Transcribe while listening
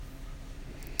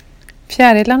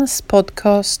Fjärilans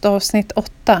podcast avsnitt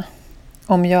 8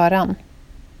 om Göran.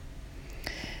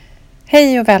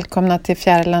 Hej och välkomna till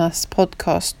Fjärilarnas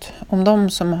podcast om de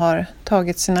som har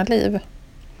tagit sina liv.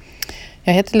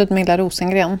 Jag heter Ludmilla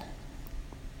Rosengren.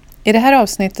 I det här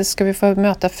avsnittet ska vi få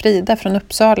möta Frida från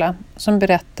Uppsala som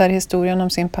berättar historien om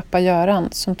sin pappa Göran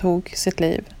som tog sitt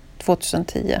liv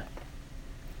 2010.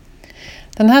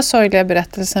 Den här sorgliga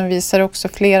berättelsen visar också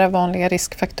flera vanliga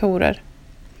riskfaktorer.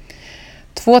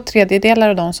 2/3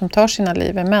 av de som tar sina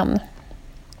liv är män.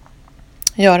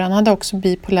 Göran hade också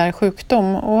bipolär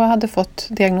sjukdom och hade fått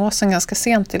diagnosen ganska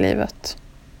sent i livet.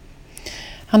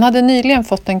 Han hade nyligen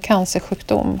fått en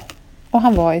cancersjukdom och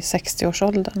han var i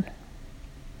 60-årsåldern.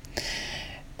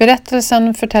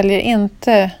 Berättelsen förtäljer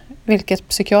inte vilket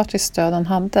psykiatriskt stöd han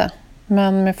hade,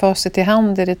 men med facit i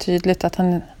hand är det tydligt att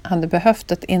han hade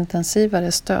behövt ett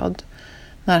intensivare stöd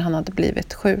när han hade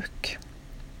blivit sjuk.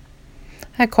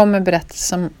 Här kommer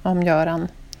berättelsen om Göran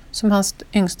som hans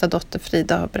yngsta dotter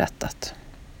Frida har berättat.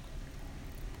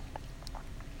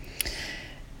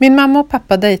 Min mamma och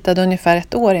pappa dejtade ungefär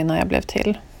 1 år innan jag blev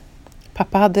till.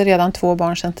 Pappa hade redan 2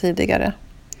 barn sedan tidigare.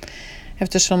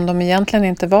 Eftersom de egentligen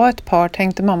inte var ett par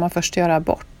tänkte mamma först göra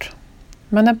abort.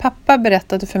 Men när pappa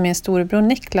berättade för min storebror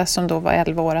Niklas som då var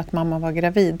 11 år att mamma var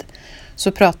gravid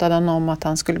så pratade han om att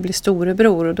han skulle bli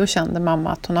storebror och då kände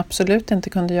mamma att hon absolut inte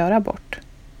kunde göra abort.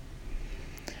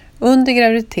 Under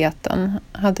graviditeten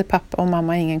hade pappa och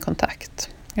mamma ingen kontakt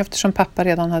eftersom pappa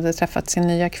redan hade träffat sin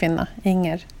nya kvinna,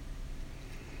 Inger.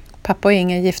 Pappa och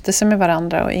Inger gifte sig med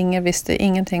varandra och Inger visste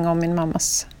ingenting om min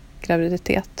mammas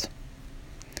graviditet.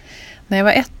 När jag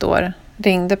var 1 år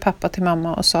ringde pappa till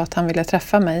mamma och sa att han ville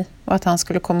träffa mig och att han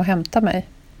skulle komma och hämta mig.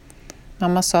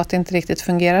 Mamma sa att det inte riktigt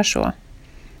fungerar så.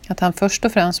 Att han först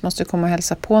och främst måste komma och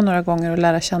hälsa på några gånger och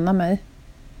lära känna mig.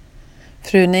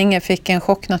 Frun Inger fick en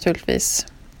chock naturligtvis.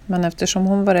 Men eftersom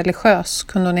hon var religiös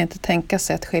kunde hon inte tänka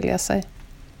sig att skilja sig.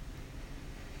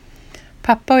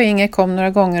 Pappa och Inger kom några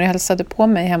gånger och hälsade på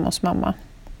mig hemma hos mamma.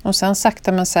 Och sen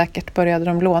sakta men säkert började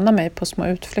de låna mig på små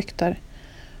utflykter.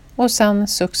 Och sen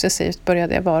successivt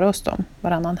började jag vara hos dem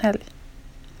varannan helg.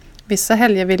 Vissa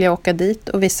helger ville jag åka dit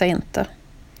och vissa inte.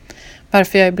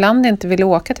 Varför jag ibland inte ville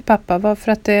åka till pappa var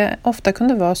för att det ofta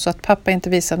kunde vara så att pappa inte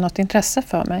visade något intresse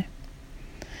för mig.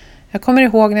 Jag kommer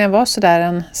ihåg när jag var sådär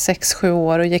en 6-7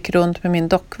 år och gick runt med min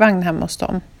dockvagn hemma hos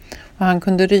dem. Och han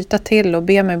kunde ryta till och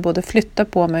be mig både flytta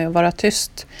på mig och vara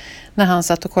tyst när han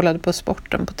satt och kollade på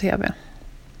sporten på tv.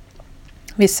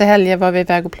 Vissa helger var vi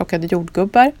iväg och plockade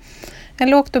jordgubbar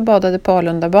eller åkte och badade på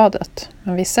Alundabadet.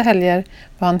 Men vissa helger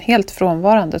var han helt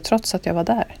frånvarande trots att jag var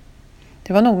där.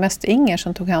 Det var nog mest Inger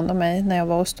som tog hand om mig när jag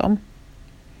var hos dem.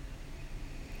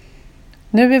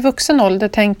 Nu i vuxen ålder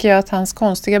tänker jag att hans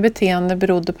konstiga beteende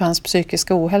berodde på hans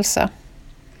psykiska ohälsa.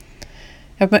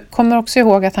 Jag kommer också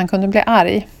ihåg att han kunde bli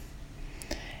arg.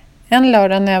 En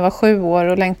lördag när jag var 7 år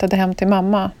och längtade hem till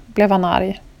mamma blev han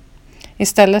arg.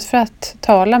 Istället för att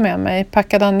tala med mig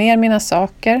packade han ner mina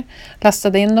saker,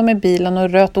 lastade in dem i bilen och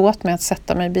röt åt mig att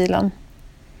sätta mig i bilen.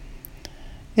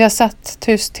 Jag satt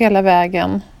tyst hela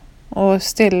vägen och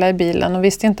stilla i bilen och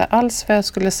visste inte alls vad jag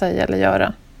skulle säga eller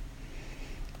göra.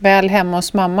 Väl hemma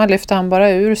hos mamma lyfte han bara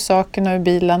ur sakerna ur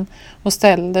bilen och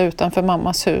ställde utanför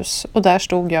mammas hus. Och där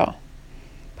stod jag.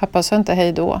 Pappa sa inte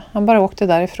hej då, han bara åkte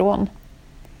därifrån.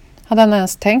 Hade han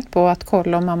ens tänkt på att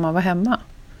kolla om mamma var hemma?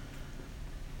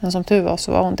 Men som tur var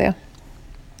så var hon det.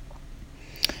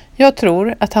 Jag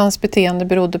tror att hans beteende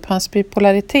berodde på hans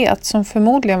bipolaritet som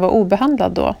förmodligen var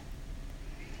obehandlad då.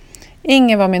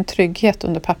 Inger var min trygghet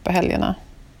under pappahelgerna.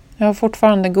 Jag har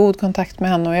fortfarande god kontakt med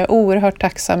henne och jag är oerhört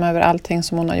tacksam över allting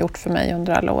som hon har gjort för mig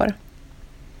under alla år.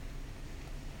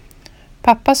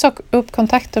 Pappa sa upp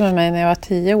kontakten med mig när jag var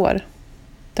 10 år.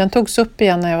 Den togs upp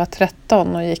igen när jag var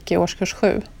 13 och gick i årskurs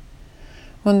 7.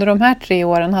 Under de här 3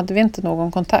 åren hade vi inte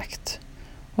någon kontakt.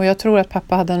 Och jag tror att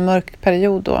pappa hade en mörk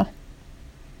period då.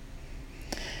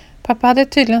 Pappa hade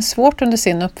tydligen svårt under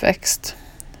sin uppväxt.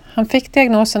 Han fick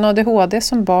diagnosen ADHD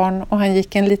som barn och han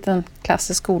gick i en liten klass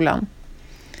i skolan.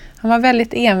 Han var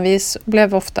väldigt envis och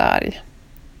blev ofta arg.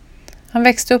 Han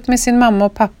växte upp med sin mamma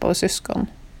och pappa och syskon.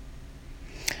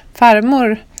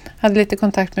 Farmor hade lite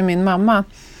kontakt med min mamma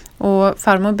och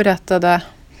farmor berättade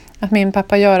att min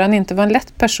pappa Göran inte var en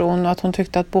lätt person och att hon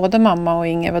tyckte att både mamma och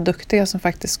Inger var duktiga som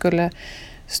faktiskt skulle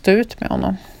stå ut med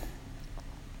honom.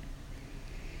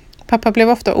 Pappa blev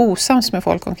ofta osams med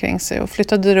folk omkring sig och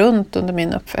flyttade runt under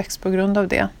min uppväxt på grund av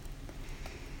det.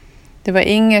 Det var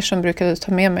Inger som brukade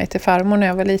ta med mig till farmor när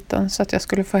jag var liten så att jag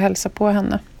skulle få hälsa på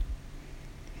henne.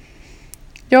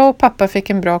 Jag och pappa fick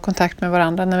en bra kontakt med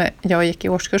varandra när jag gick i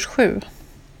årskurs 7.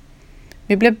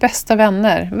 Vi blev bästa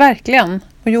vänner, verkligen,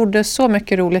 och gjorde så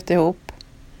mycket roligt ihop.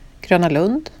 Gröna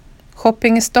Lund,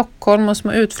 shopping i Stockholm och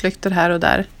små utflykter här och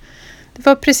där. Det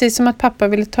var precis som att pappa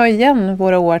ville ta igen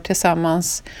våra år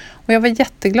tillsammans och jag var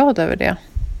jätteglad över det.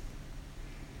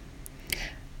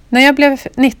 När jag blev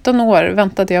 19 år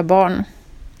väntade jag barn,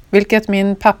 vilket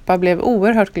min pappa blev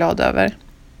oerhört glad över.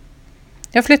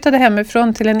 Jag flyttade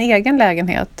hemifrån till en egen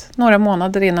lägenhet några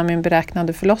månader innan min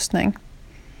beräknade förlossning.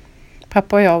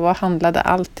 Pappa och jag var och handlade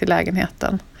allt i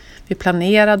lägenheten. Vi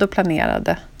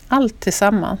planerade, allt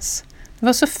tillsammans. Det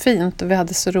var så fint och vi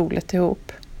hade så roligt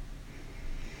ihop.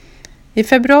 I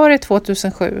februari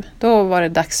 2007, då var det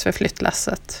dags för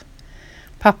flyttlasset.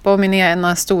 Pappa och min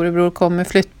ena storebror kom med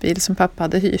flyttbil som pappa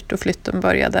hade hyrt och flytten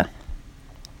började.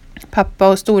 Pappa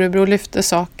och storebror lyfte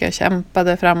saker,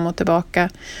 kämpade fram och tillbaka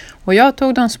och jag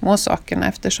tog de små sakerna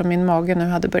eftersom min mage nu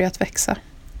hade börjat växa.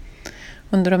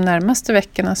 Under de närmaste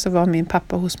veckorna så var min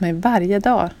pappa hos mig varje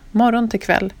dag, morgon till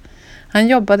kväll. Han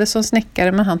jobbade som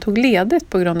snickare men han tog ledigt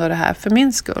på grund av det här för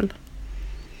min skull.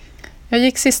 Jag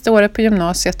gick sista året på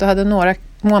gymnasiet och hade några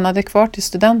månader kvar till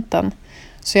studenten.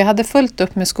 Så jag hade fullt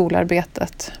upp med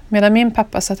skolarbetet medan min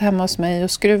pappa satt hemma hos mig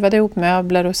och skruvade ihop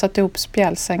möbler och satte ihop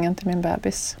spjälsängen till min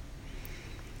bebis.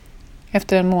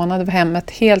 Efter en månad var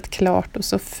hemmet helt klart och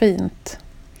så fint.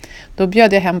 Då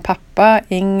bjöd jag hem pappa,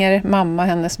 Inger, mamma,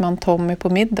 hennes man Tommy på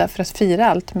middag för att fira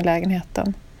allt med lägenheten.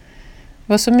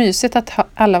 Det var så mysigt att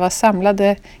alla var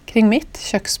samlade kring mitt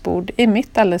köksbord i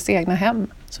mitt alldeles egna hem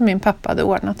som min pappa hade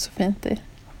ordnat så fint i.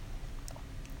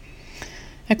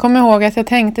 Jag kommer ihåg att jag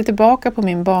tänkte tillbaka på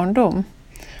min barndom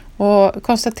och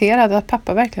konstaterade att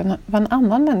pappa verkligen var en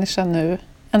annan människa nu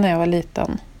än när jag var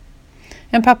liten.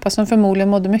 En pappa som förmodligen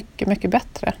mådde mycket, mycket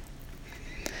bättre.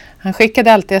 Han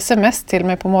skickade alltid sms till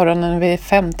mig på morgonen vid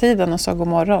 5-tiden och sa god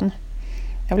morgon.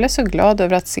 Jag blev så glad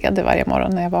över att se det varje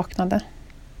morgon när jag vaknade.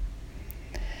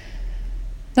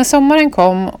 När sommaren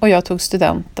kom och jag tog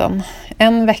studenten,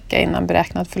 en vecka innan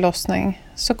beräknad förlossning,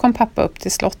 så kom pappa upp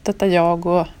till slottet där jag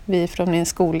och vi från min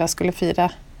skola skulle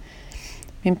fira.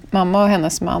 Min mamma och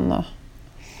hennes man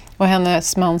och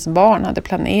hennes mans barn hade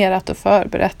planerat och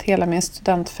förberett hela min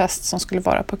studentfest som skulle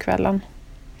vara på kvällen.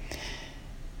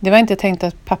 Det var inte tänkt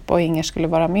att pappa och Inger skulle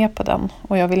vara med på den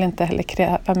och jag ville inte heller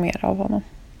kräva mer av honom.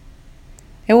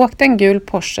 Jag åkte en gul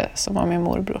Porsche som var min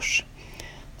morbrors.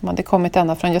 De hade kommit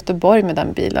ända från Göteborg med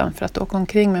den bilen för att åka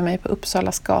omkring med mig på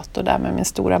Uppsalas gator där med min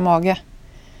stora mage.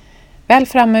 Väl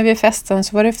framme vid festen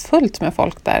så var det fullt med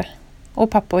folk där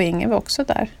och pappa och Inger var också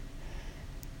där.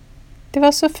 Det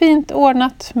var så fint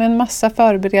ordnat med en massa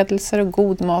förberedelser och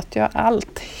god mat. Ja,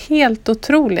 allt helt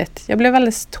otroligt. Jag blev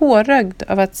alldeles tårögd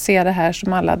av att se det här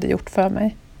som alla hade gjort för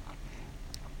mig.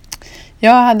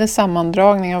 Jag hade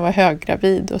sammandragning och var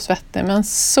höggravid och svettig men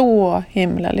så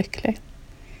himla lycklig.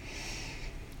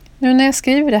 Nu när jag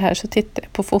skriver det här så tittar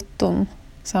jag på foton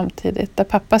samtidigt där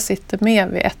pappa sitter med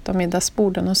vid ett av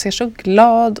middagsborden och ser så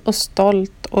glad och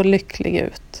stolt och lycklig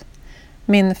ut.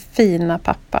 Min fina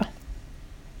pappa.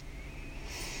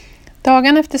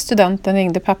 Dagen efter studenten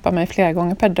ringde pappa mig flera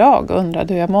gånger per dag och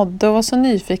undrade hur jag mådde och var så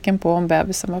nyfiken på om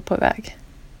bebisen var på väg.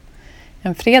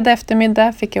 En fredag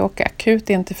eftermiddag fick jag åka akut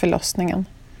in till förlossningen.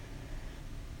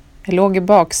 Jag låg i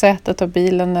baksätet av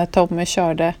bilen när Tommy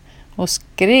körde och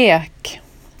skrek.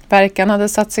 Värkan hade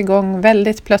satts igång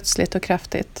väldigt plötsligt och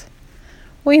kraftigt.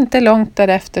 Och inte långt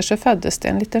därefter så föddes det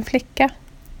en liten flicka.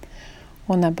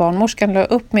 Och när barnmorskan la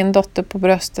upp min dotter på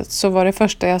bröstet så var det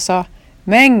första jag sa: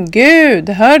 men gud,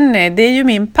 hörni, det är ju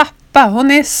min pappa.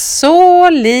 Hon är så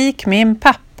lik min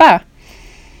pappa.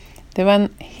 Det var en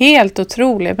helt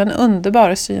otrolig men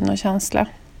underbar syn och känsla.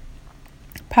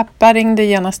 Pappa ringde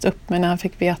genast upp mig när han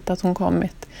fick veta att hon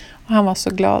kommit. Och han var så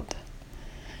glad.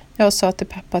 Jag sa till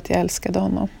pappa att jag älskade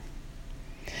honom.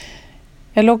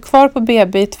 Jag låg kvar på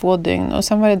BB i 2 dygn och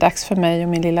sen var det dags för mig och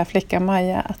min lilla flicka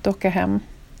Maja att åka hem.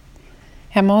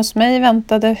 Hemma hos mig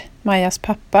väntade Majas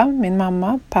pappa, min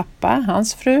mamma, pappa,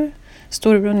 hans fru,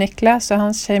 storebror Niklas och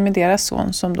hans tjej med deras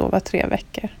son som då var 3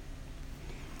 veckor.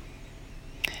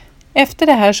 Efter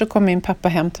det här så kom min pappa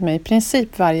hem till mig i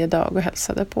princip varje dag och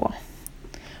hälsade på.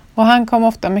 Och han kom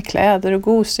ofta med kläder och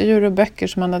gosedjur och böcker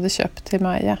som han hade köpt till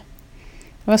Maja.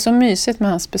 Det var så mysigt med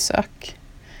hans besök.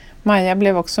 Maja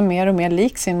blev också mer och mer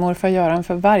lik sin morfar Göran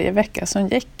för varje vecka som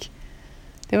gick.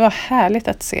 Det var härligt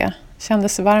att se.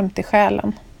 Kändes varmt i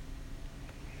själen.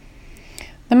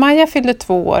 När Maja fyllde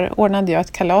 2 år ordnade jag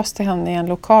ett kalas till henne i en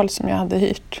lokal som jag hade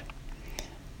hyrt.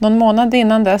 Någon månad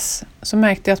innan dess så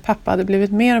märkte jag att pappa hade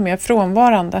blivit mer och mer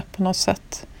frånvarande på något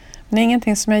sätt. Men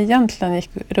ingenting som jag egentligen gick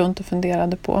runt och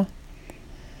funderade på.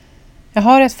 Jag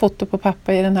har ett foto på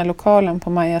pappa i den här lokalen på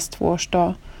Majas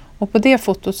 2-årsdag Och på det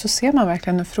fotot så ser man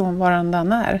verkligen hur frånvarande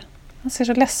han är. Han ser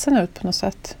så ledsen ut på något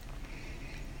sätt.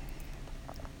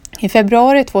 I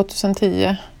februari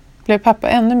 2010 blev pappa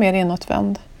ännu mer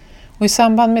inåtvänd. Och i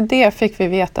samband med det fick vi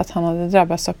veta att han hade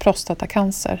drabbats av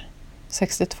prostatacancer,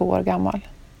 62 år gammal.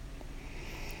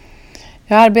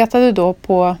 Jag arbetade då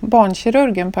på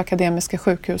barnkirurgen på Akademiska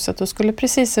sjukhuset och skulle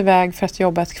precis iväg för att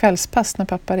jobba ett kvällspass när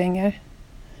pappa ringer.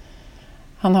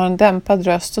 Han har en dämpad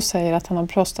röst och säger att han har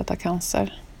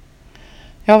prostatacancer.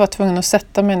 Jag var tvungen att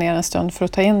sätta mig ner en stund för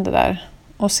att ta in det där.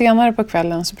 Och senare på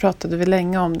kvällen så pratade vi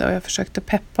länge om det och jag försökte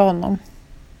peppa honom.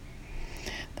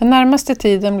 Den närmaste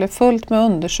tiden blev fullt med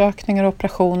undersökningar och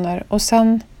operationer och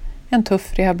sen en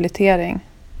tuff rehabilitering.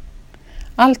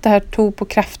 Allt det här tog på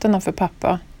krafterna för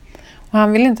pappa. Och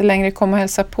han ville inte längre komma och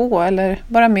hälsa på eller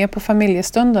vara med på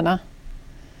familjestunderna.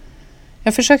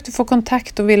 Jag försökte få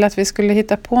kontakt och ville att vi skulle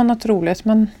hitta på något roligt,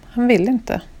 men han ville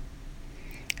inte.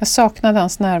 Jag saknade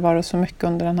hans närvaro så mycket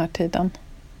under den här tiden.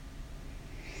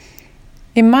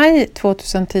 I maj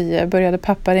 2010 började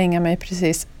pappa ringa mig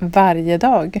precis varje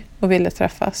dag och ville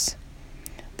träffas.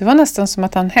 Det var nästan som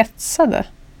att han hetsade.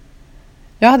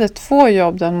 Jag hade 2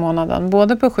 jobb den månaden,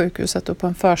 både på sjukhuset och på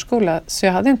en förskola, så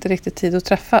jag hade inte riktigt tid att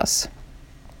träffas.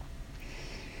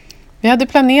 Vi hade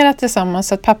planerat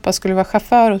tillsammans att pappa skulle vara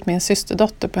chaufför åt min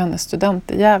systerdotter på hennes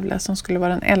student i Gävle som skulle vara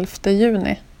den 11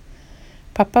 juni.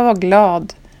 Pappa var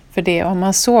glad för det och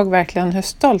man såg verkligen hur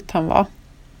stolt han var.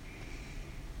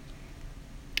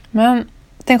 Men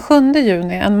den 7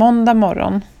 juni, en måndag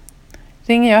morgon,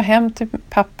 ringer jag hem till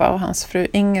pappa och hans fru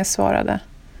Inge svarade.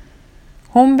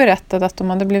 Hon berättade att de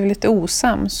hade blivit lite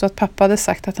osams så att pappa hade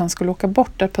sagt att han skulle åka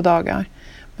bort ett par dagar.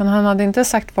 Men han hade inte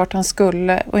sagt vart han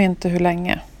skulle och inte hur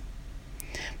länge.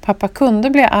 Pappa kunde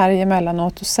bli arg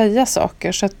emellanåt och säga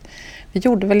saker så att vi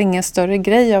gjorde väl ingen större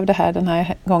grej av det här den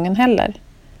här gången heller.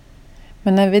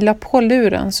 Men när vi la på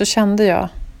luren så kände jag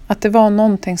att det var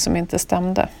någonting som inte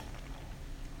stämde.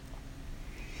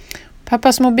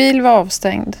 Pappas mobil var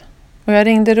avstängd och jag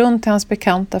ringde runt till hans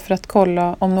bekanta för att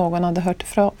kolla om någon hade hört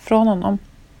från honom.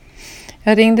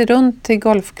 Jag ringde runt till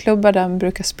golfklubbar där man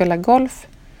brukar spela golf,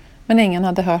 men ingen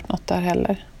hade hört något där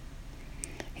heller.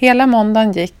 Hela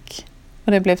måndagen gick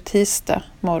och det blev tisdag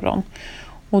morgon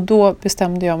och då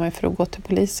bestämde jag mig för att gå till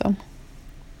polisen.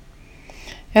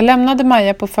 Jag lämnade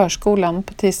Maja på förskolan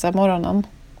på tisdag morgonen.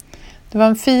 Det var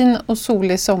en fin och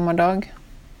solig sommardag.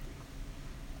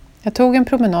 Jag tog en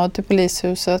promenad till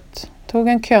polishuset, tog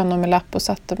en könummerlapp och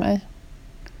satte mig.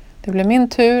 Det blev min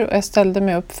tur och jag ställde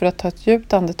mig upp för att ta ett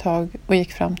djupt andetag och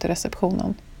gick fram till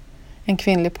receptionen. En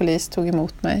kvinnlig polis tog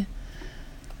emot mig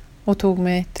och tog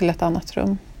mig till ett annat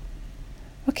rum.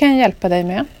 Vad kan jag hjälpa dig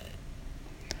med?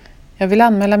 Jag vill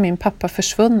anmäla min pappa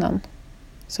försvunnen,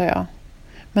 sa jag.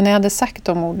 Men när jag hade sagt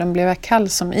de orden blev jag kall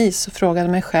som is och frågade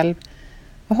mig själv,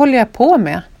 vad håller jag på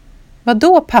med? Vad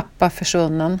då pappa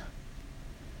försvunnen?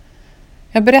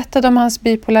 Jag berättade om hans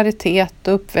bipolaritet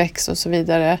och uppväxt och så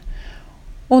vidare.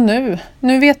 Och nu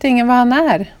vet ingen vad han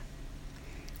är.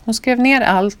 Hon skrev ner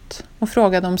allt och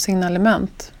frågade om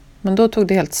signalement. Men då tog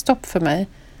det helt stopp för mig.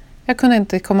 Jag kunde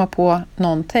inte komma på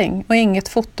någonting och inget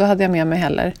foto hade jag med mig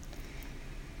heller.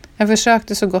 Jag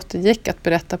försökte så gott det gick att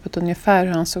berätta på ett ungefär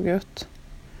hur han såg ut.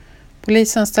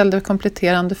 Polisen ställde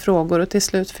kompletterande frågor och till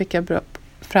slut fick jag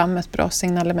fram ett bra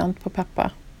signalement på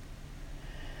pappa.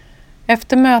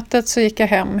 Efter mötet så gick jag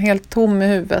hem helt tom i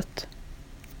huvudet.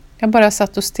 Jag bara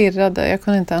satt och stirrade, jag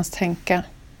kunde inte ens tänka.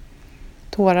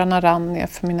 Tårarna rann ner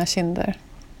för mina kinder.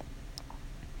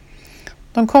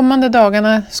 De kommande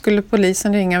dagarna skulle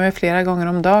polisen ringa mig flera gånger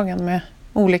om dagen med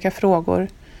olika frågor.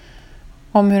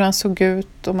 Om hur han såg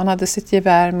ut, om han hade sitt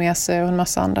gevär med sig och en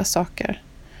massa andra saker.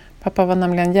 Pappa var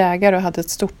nämligen jägare och hade ett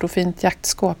stort och fint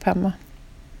jaktskåp hemma.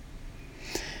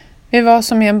 Vi var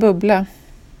som i en bubbla.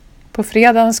 På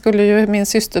fredagen skulle ju min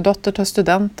systerdotter ta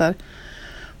studenter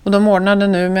och de ordnade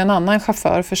nu med en annan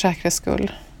chaufför för säkerhets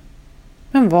skull.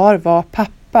 Men var var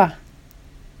pappa?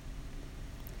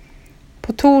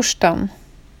 På torsdagen.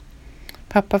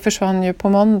 Pappa försvann ju på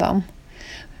måndagen.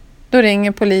 Då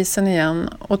ringer polisen igen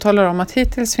och talar om att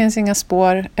hittills finns inga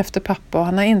spår efter pappa och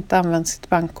han har inte använt sitt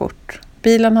bankkort.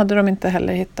 Bilen hade de inte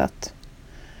heller hittat.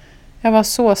 Jag var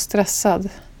så stressad.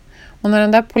 Och när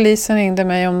den där polisen ringde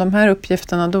mig om de här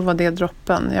uppgifterna, då var det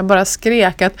droppen. Jag bara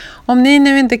skrek att om ni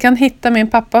nu inte kan hitta min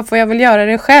pappa får jag väl göra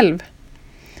det själv.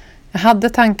 Jag hade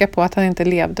tankar på att han inte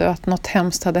levde och att något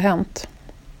hemskt hade hänt.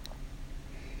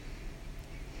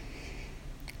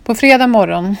 På fredag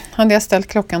morgon hade jag ställt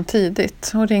klockan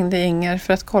tidigt och ringde Inger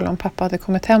för att kolla om pappa hade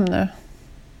kommit hem nu.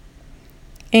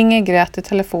 Inger grät i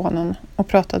telefonen och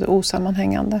pratade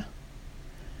osammanhängande.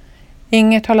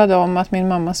 Inger talade om att min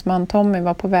mammas man Tommy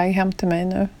var på väg hem till mig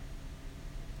nu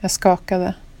Jag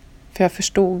skakade, för jag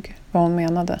förstod vad hon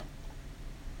menade.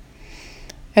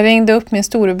 Jag ringde upp min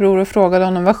storebror och frågade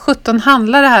honom, vad 17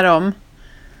 handlar det här om?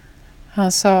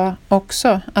 Han sa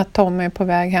också att Tommy är på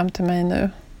väg hem till mig nu.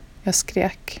 Jag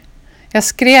skrek. Jag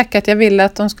skrek att jag ville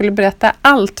att de skulle berätta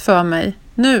allt för mig,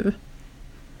 nu.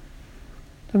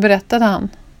 Då berättade han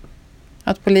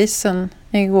att polisen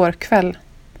igår kväll,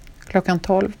 klockan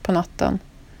 12 på natten,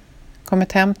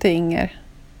 kommit hem till Inger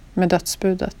med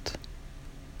dödsbudet.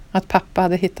 Att pappa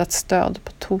hade hittat stöd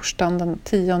på torsdagen den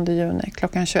 10 juni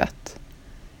klockan 21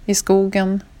 i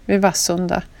skogen vid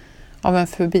Vassunda av en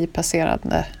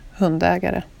förbipasserande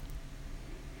hundägare.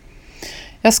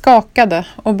 Jag skakade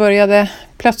och började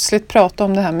plötsligt prata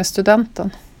om det här med studenten.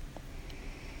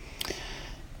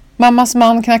 Mammas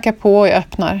man knackar på och jag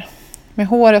öppnar. Med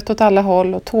håret åt alla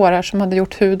håll och tårar som hade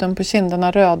gjort huden på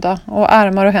kinderna röda och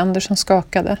armar och händer som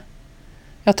skakade.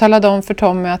 Jag talade om för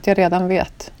Tommy att jag redan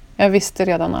vet. Jag visste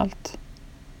redan allt.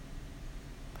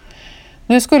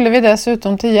 Nu skulle vi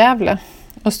dessutom till Gävle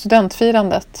och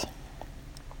studentfirandet.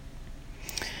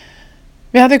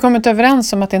 Vi hade kommit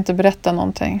överens om att inte berätta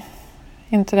någonting.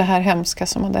 Inte det här hemska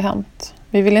som hade hänt.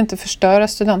 Vi ville inte förstöra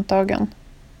studentdagen.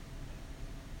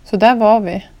 Så där var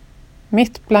vi.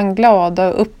 Mitt bland glada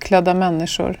och uppklädda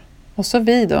människor. Och så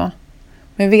vi då.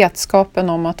 Med vetskapen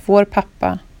om att vår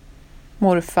pappa,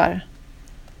 morfar,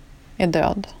 är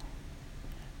död.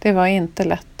 Det var inte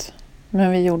lätt.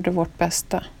 Men vi gjorde vårt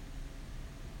bästa.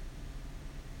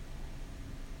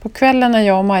 På kvällen när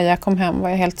jag och Maja kom hem var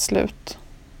jag helt slut.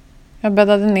 Jag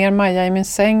bäddade ner Maja i min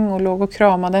säng och låg och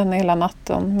kramade henne hela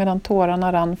natten medan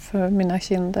tårarna rann för mina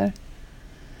kinder.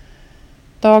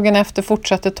 Dagen efter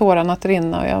fortsatte tårarna att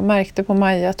rinna och jag märkte på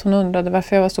Maja att hon undrade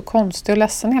varför jag var så konstig och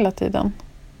ledsen hela tiden.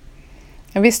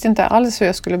 Jag visste inte alls hur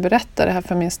jag skulle berätta det här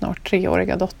för min snart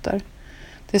 3-åriga dotter.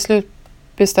 Till slut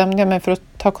bestämde jag mig för att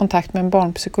ta kontakt med en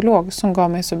barnpsykolog som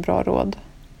gav mig så bra råd.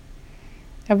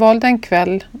 Jag valde en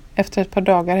kväll efter ett par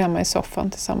dagar hemma i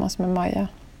soffan tillsammans med Maja.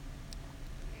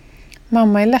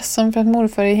 Mamma är ledsen för att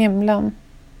morfar är i himlen.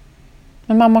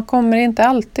 Men mamma kommer inte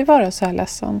alltid vara så här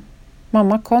ledsen.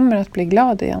 Mamma kommer att bli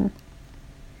glad igen.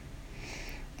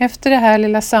 Efter det här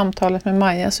lilla samtalet med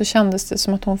Maja så kändes det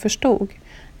som att hon förstod.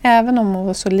 Även om hon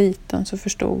var så liten så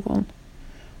förstod hon.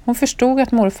 Hon förstod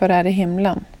att morfar är i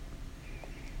himlen.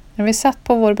 När vi satt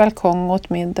på vår balkong och åt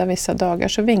middag vissa dagar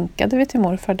så vinkade vi till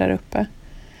morfar där uppe.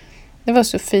 Det var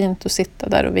så fint att sitta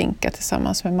där och vinka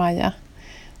tillsammans med Maja.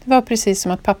 Det var precis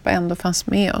som att pappa ändå fanns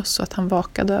med oss och att han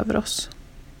vakade över oss.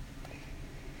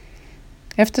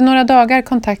 Efter några dagar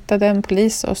kontaktade en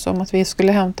polis oss om att vi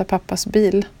skulle hämta pappas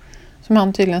bil som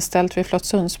han tydligen ställt vid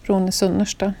Flottsundsbron i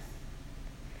Sunnersta.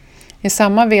 I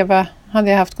samma veva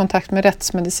hade jag haft kontakt med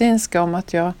rättsmedicinska om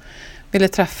att jag ville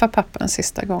träffa pappa en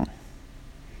sista gång.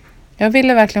 Jag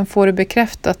ville verkligen få det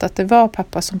bekräftat att det var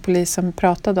pappa som polisen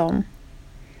pratade om.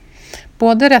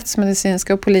 Både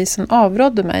rättsmedicinska och polisen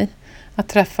avrådde mig att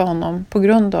träffa honom på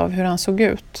grund av hur han såg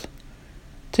ut.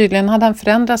 Tydligen hade han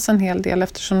förändrats en hel del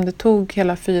eftersom det tog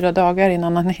hela 4 dagar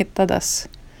innan han hittades.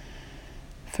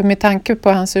 För med tanke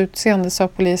på hans utseende sa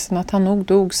polisen att han nog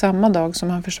dog samma dag som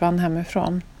han försvann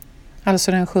hemifrån.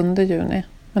 Alltså den 7 juni,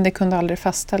 men det kunde aldrig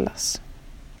fastställas.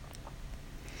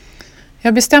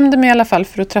 Jag bestämde mig i alla fall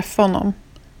för att träffa honom.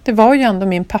 Det var ju ändå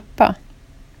min pappa.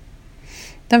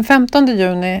 Den 15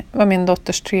 juni var min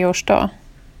dotters 3-årsdag.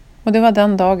 Och det var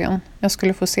den dagen jag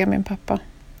skulle få se min pappa.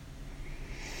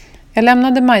 Jag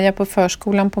lämnade Maja på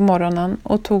förskolan på morgonen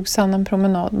och tog sedan en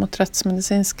promenad mot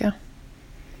rättsmedicinska.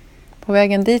 På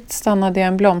vägen dit stannade jag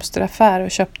i en blomsteraffär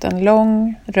och köpte en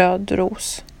lång röd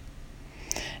ros.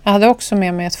 Jag hade också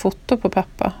med mig ett foto på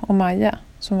pappa och Maja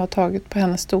som var taget på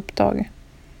hennes dopdag.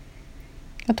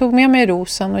 Jag tog med mig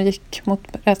rosen och gick mot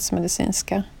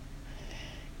rättsmedicinska.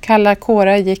 Kalla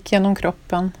kårar gick genom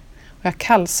kroppen och jag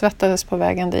kallsvettades på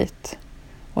vägen dit.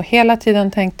 Och hela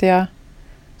tiden tänkte jag,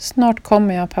 snart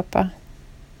kommer jag pappa.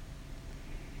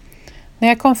 När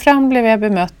jag kom fram blev jag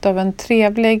bemött av en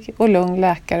trevlig och lugn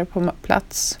läkare på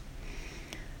plats.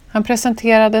 Han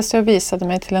presenterade sig och visade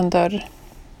mig till en dörr.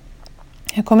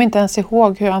 Jag kom inte ens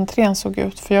ihåg hur entrén såg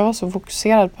ut för jag var så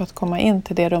fokuserad på att komma in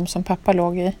till det rum som pappa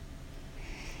låg i.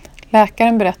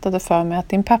 Läkaren berättade för mig att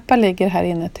din pappa ligger här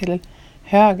inne till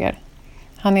höger.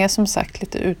 Han är som sagt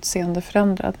lite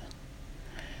utseendeförändrad.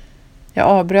 Jag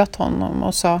avbröt honom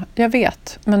och sa, jag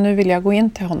vet, men nu vill jag gå in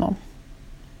till honom.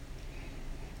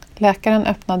 Läkaren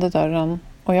öppnade dörren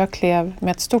och jag klev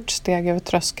med ett stort steg över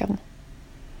tröskeln.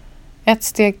 Ett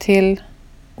steg till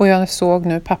och jag såg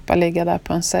nu pappa ligga där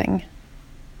på en säng.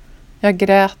 Jag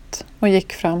grät och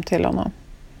gick fram till honom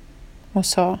och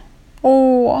sa,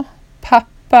 åh,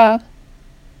 pappa.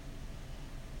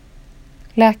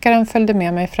 Läkaren följde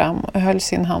med mig fram och höll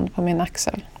sin hand på min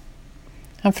axel.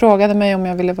 Han frågade mig om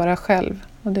jag ville vara själv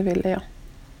och det ville jag.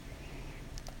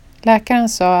 Läkaren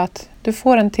sa att du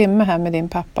får en timme här med din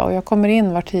pappa och jag kommer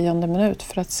in var 10:e minut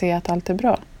för att se att allt är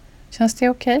bra. Känns det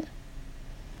okej?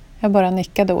 Jag bara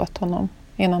nickade åt honom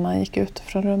innan han gick ut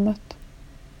från rummet.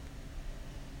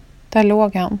 Där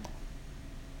låg han.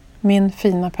 Min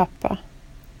fina pappa.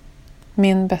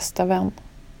 Min bästa vän.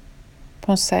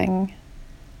 På en säng.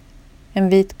 En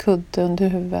vit kudde under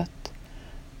huvudet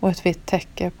och ett vitt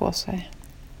täcke på sig.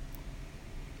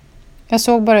 Jag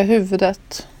såg bara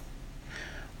huvudet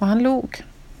och han log.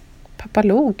 Pappa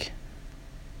log.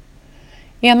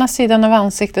 Ena sidan av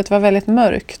ansiktet var väldigt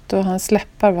mörkt och hans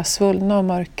läppar var svullna och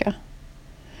mörka.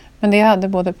 Men det hade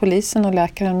både polisen och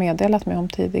läkaren meddelat mig om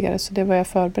tidigare så det var jag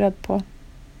förberedd på.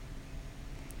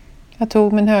 Jag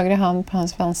tog min högra hand på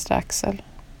hans vänstra axel.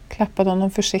 Klappade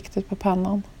honom försiktigt på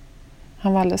pannan.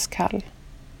 Han var alldeles kall.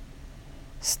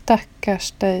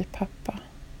 Stackars dig pappa,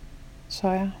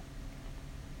 sa jag.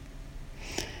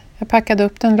 Jag packade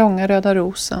upp den långa röda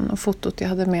rosen och fotot jag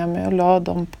hade med mig och la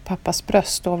dem på pappas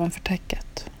bröst ovanför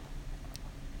täcket.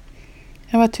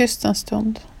 Jag var tyst en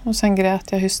stund och sen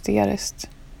grät jag hysteriskt.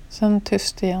 Sen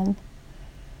tyst igen.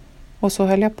 Och så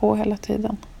höll jag på hela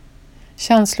tiden.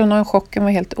 Känslorna och chocken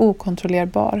var helt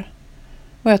okontrollerbar.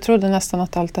 Och jag trodde nästan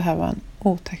att allt det här var en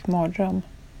otäck mardröm.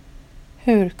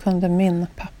 Hur kunde min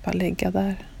pappa ligga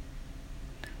där?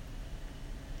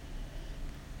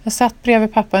 Jag satt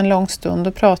bredvid pappa en lång stund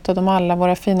och pratade om alla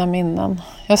våra fina minnen.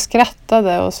 Jag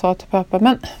skrattade och sa till pappa,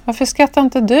 men varför skrattar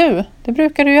inte du? Det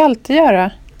brukar du ju alltid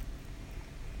göra.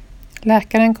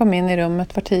 Läkaren kom in i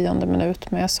rummet var 10:e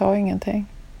minut men jag sa ingenting.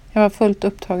 Jag var fullt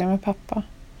upptagen med pappa.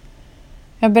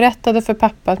 Jag berättade för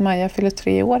pappa att Maja fyller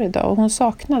 3 år idag och hon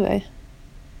saknar dig.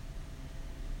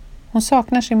 Hon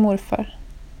saknar sin morfar.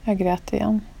 Jag grät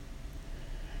igen.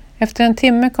 Efter en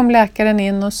timme kom läkaren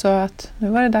in och sa att nu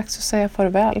var det dags att säga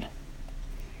farväl.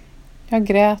 Jag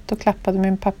grät och klappade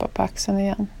min pappa på axeln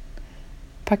igen.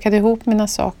 Packade ihop mina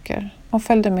saker och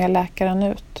följde med läkaren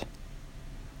ut.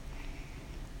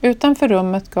 Utanför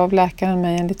rummet gav läkaren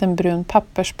mig en liten brun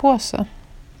papperspåse.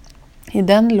 I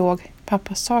den låg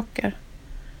pappas saker.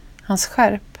 Hans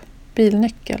skärp,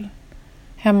 bilnyckel,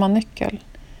 hemmanyckel,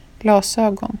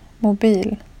 glasögon,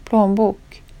 mobil,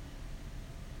 plånbok.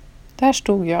 Där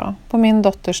stod jag på min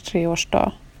dotters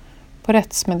 3-årsdag på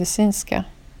rättsmedicinska.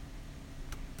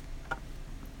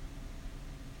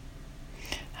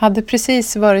 Hade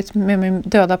precis varit med min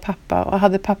döda pappa och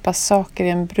hade pappas saker i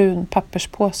en brun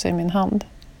papperspåse i min hand.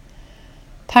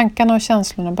 Tankarna och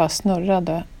känslorna bara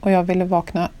snurrade och jag ville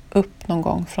vakna upp någon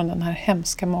gång från den här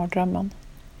hemska mardrömmen.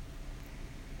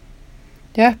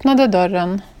 Jag öppnade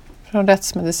dörren från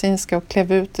rättsmedicinska och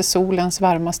klev ut i solens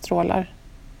varma strålar.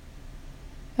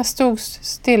 Jag stod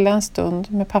stilla en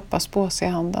stund med pappas påse i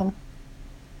handen.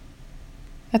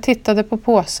 Jag tittade på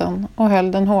påsen och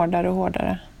höll den hårdare och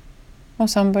hårdare. Och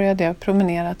sen började jag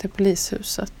promenera till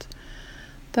polishuset.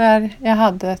 Där jag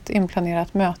hade ett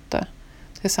inplanerat möte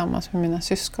tillsammans med mina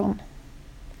syskon.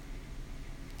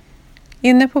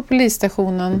 Inne på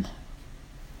polisstationen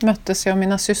möttes jag och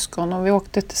mina syskon och vi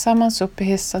åkte tillsammans upp i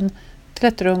hissen till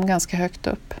ett rum ganska högt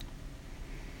upp.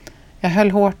 Jag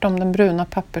höll hårt om den bruna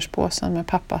papperspåsen med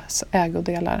pappas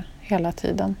ägodelar hela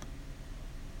tiden.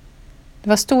 Det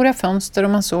var stora fönster och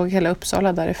man såg hela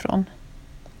Uppsala därifrån.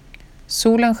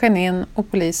 Solen sken in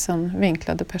och polisen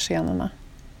vinklade persiennerna.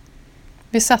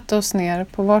 Vi satte oss ner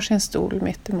på varsin stol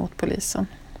mitt emot polisen.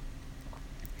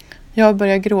 Jag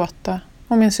började gråta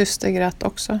och min syster grät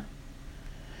också.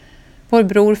 Vår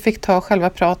bror fick ta själva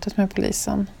pratet med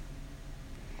polisen.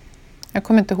 Jag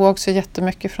kommer inte ihåg så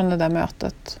jättemycket från det där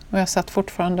mötet och jag satt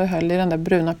fortfarande och höll i den där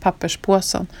bruna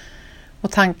papperspåsen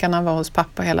och tankarna var hos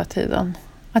pappa hela tiden.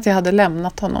 Att jag hade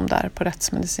lämnat honom där på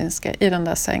rättsmedicinska i den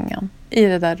där sängen, i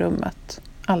det där rummet,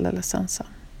 alldeles ensam.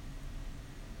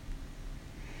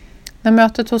 När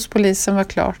mötet hos polisen var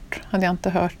klart hade jag inte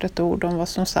hört ett ord om vad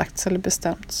som sagts eller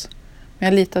bestämts. Men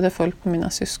jag litade fullt på mina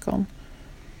syskon.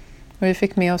 Och vi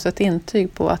fick med oss ett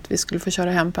intyg på att vi skulle få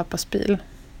köra hem pappas bil.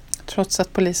 Trots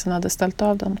att polisen hade ställt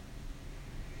av den.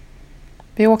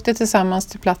 Vi åkte tillsammans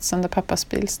till platsen där pappas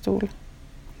bil stod.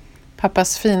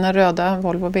 Pappas fina röda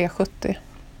Volvo V70.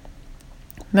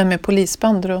 Men med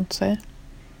polisband runt sig.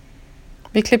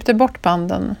 Vi klippte bort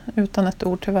banden utan ett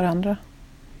ord till varandra.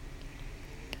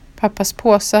 Pappas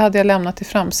påse hade jag lämnat i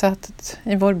framsätet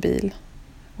i vår bil.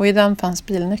 Och i den fanns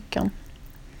bilnyckeln.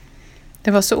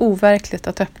 Det var så overkligt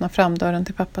att öppna framdörren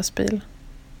till pappas bil.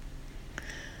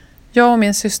 Jag och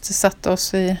min syster satte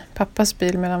oss i pappas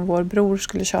bil medan vår bror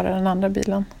skulle köra den andra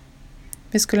bilen.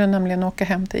 Vi skulle nämligen åka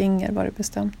hem till Inger var det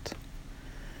bestämt.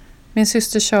 Min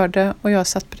syster körde och jag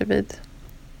satt bredvid.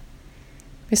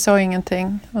 Vi sa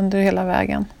ingenting under hela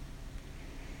vägen.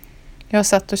 Jag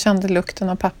satt och kände lukten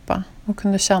av pappa och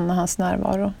kunde känna hans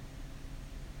närvaro.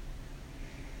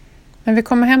 När vi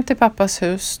kommer hem till pappas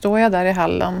hus står jag där i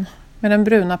hallen med den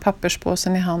bruna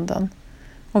papperspåsen i handen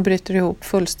och bryter ihop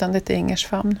fullständigt i Ingers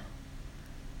famn.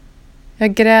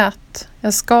 Jag grät,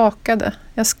 jag skakade,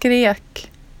 jag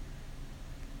skrek.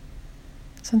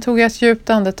 Sen tog jag ett djupt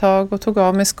andetag och tog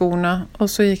av mig skorna och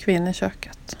så gick vi in i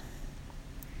köket.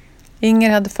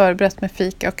 Inger hade förberett med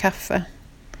fika och kaffe,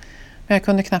 men jag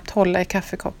kunde knappt hålla i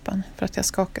kaffekoppen för att jag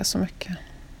skakade så mycket.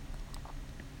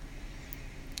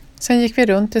 Sen gick vi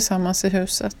runt tillsammans i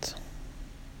huset.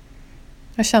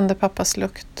 Jag kände pappas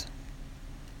lukt.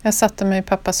 Jag satte mig i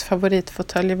pappas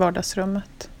favoritfåtölj i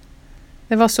vardagsrummet.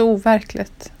 Det var så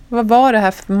overkligt. Vad var det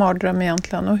här för mardröm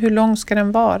egentligen och hur lång ska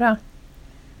den vara?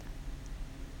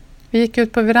 Vi gick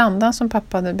ut på verandan som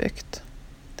pappa hade byggt.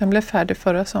 Den blev färdig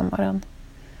förra sommaren.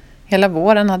 Hela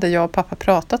våren hade jag och pappa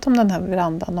pratat om den här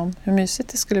verandan, om hur mysigt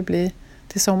det skulle bli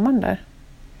till sommaren där.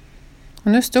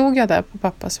 Och nu stod jag där på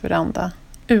pappas veranda,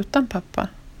 utan pappa,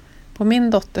 på min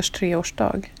dotters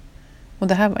 3-årsdag. Och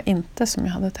det här var inte som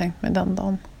jag hade tänkt mig den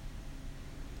dagen.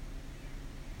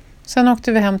 Sen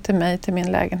åkte vi hem till mig till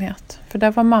min lägenhet, för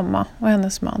där var mamma och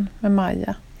hennes man med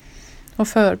Maja och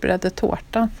förberedde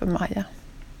tårtan för Maja.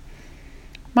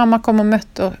 Maja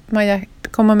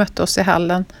kom och mötte oss i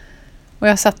hallen och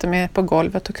jag satte mig på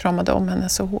golvet och kramade om henne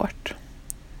så hårt.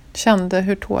 Kände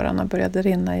hur tårarna började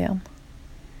rinna igen.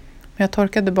 Men jag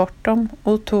torkade bort dem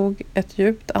och tog ett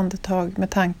djupt andetag med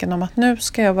tanken om att nu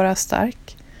ska jag vara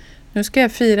stark. Nu ska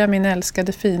jag fira min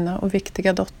älskade, fina och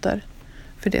viktiga dotter.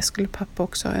 För det skulle pappa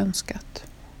också ha önskat.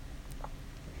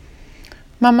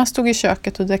 Mamma stod i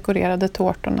köket och dekorerade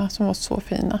tårtorna som var så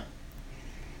fina.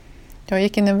 Jag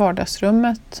gick in i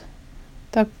vardagsrummet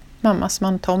där mammas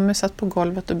man Tommy satt på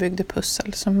golvet och byggde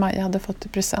pussel som Maja hade fått i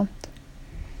present.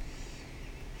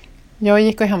 Jag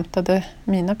gick och hämtade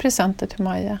mina presenter till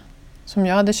Maja som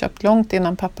jag hade köpt långt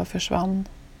innan pappa försvann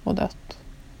och dött.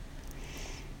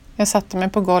 Jag satte mig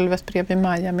på golvet bredvid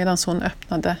Maja medan hon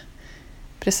öppnade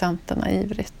presenterna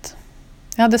ivrigt.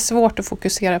 Jag hade svårt att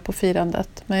fokusera på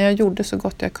firandet, men jag gjorde så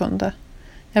gott jag kunde.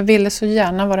 Jag ville så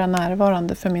gärna vara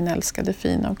närvarande för min älskade,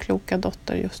 fina och kloka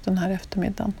dotter just den här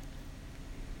eftermiddagen.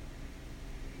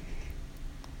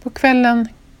 På kvällen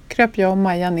kröp jag och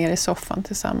Maja ner i soffan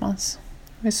tillsammans.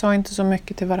 Vi sa inte så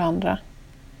mycket till varandra.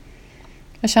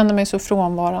 Jag kände mig så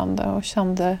frånvarande och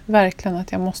kände verkligen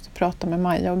att jag måste prata med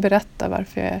Maja och berätta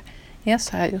varför jag är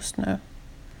så här just nu.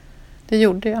 Det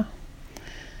gjorde jag.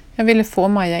 Jag ville få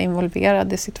Maja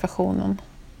involverad i situationen,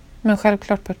 men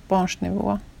självklart på ett barns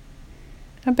nivå.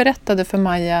 Jag berättade för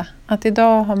Maja att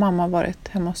idag har mamma varit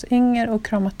hemma hos Inger och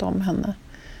kramat om henne.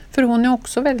 För hon är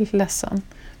också väldigt ledsen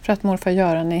för att morfar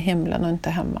Göran är i himlen och inte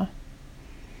hemma.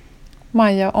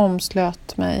 Maja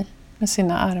omslöt mig med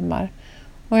sina armar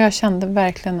och jag kände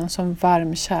verkligen en sån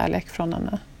varm kärlek från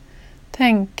henne.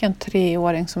 Tänk en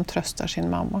 3-åring som tröstar sin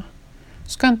mamma.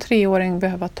 Ska en 3-åring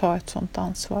behöva ta ett sånt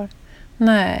ansvar?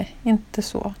 Nej, inte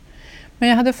så. Men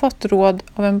jag hade fått råd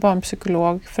av en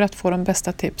barnpsykolog för att få de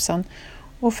bästa tipsen.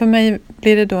 Och för mig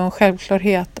blir det då en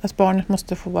självklarhet att barnet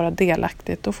måste få vara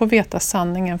delaktigt och få veta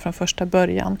sanningen från första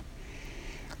början.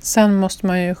 Sen måste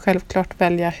man ju självklart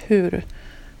välja hur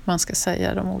man ska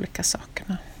säga de olika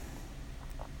sakerna.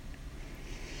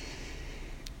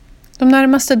 De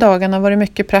närmaste dagarna var det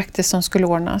mycket praktiskt som skulle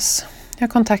ordnas. Jag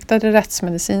kontaktade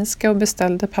rättsmedicinska och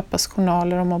beställde pappas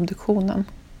journaler om obduktionen.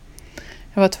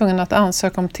 Jag var tvungen att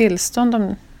ansöka om tillstånd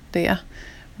om det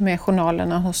med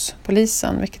journalerna hos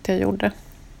polisen, vilket jag gjorde.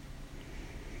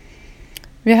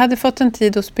 Vi hade fått en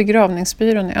tid hos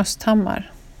begravningsbyrån i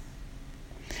Östhammar.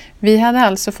 Vi hade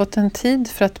alltså fått en tid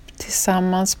för att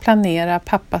tillsammans planera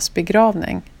pappas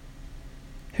begravning.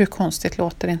 Hur konstigt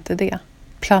låter inte det?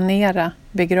 Planera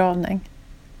begravning.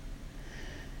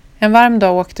 En varm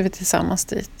dag åkte vi tillsammans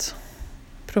dit.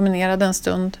 Promenerade en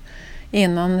stund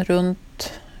innan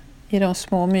runt i de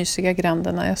små mysiga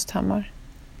gränderna i Östhammar.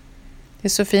 Det är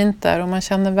så fint där och man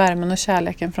känner värmen och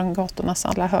kärleken från gatornas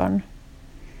alla hörn.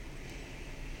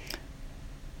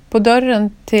 På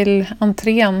dörren till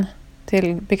entrén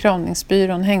till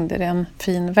begravningsbyrån hängde det en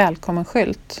fin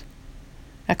välkommenskylt.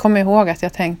 Jag kommer ihåg att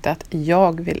jag tänkte att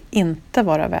jag vill inte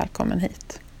vara välkommen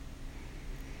hit.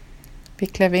 Vi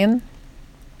klev in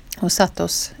och satte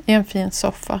oss i en fin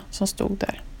soffa som stod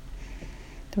där.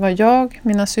 Det var jag,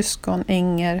 mina syskon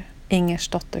Ingers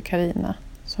dotter Carina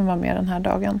som var med den här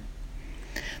dagen.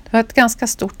 Det var ett ganska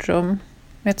stort rum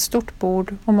med ett stort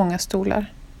bord och många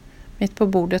stolar. Mitt på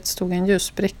bordet stod en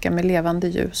ljusbricka med levande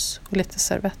ljus och lite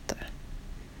servetter.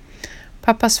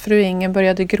 Pappas fru Inger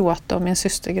började gråta och min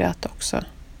syster grät också.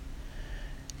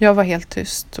 Jag var helt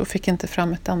tyst och fick inte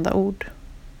fram ett enda ord.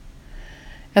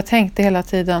 Jag tänkte hela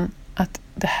tiden att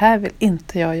det här vill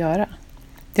inte jag göra.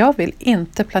 Jag vill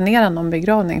inte planera någon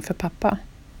begravning för pappa.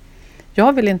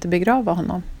 Jag vill inte begrava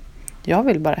honom. Jag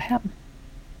vill bara hem.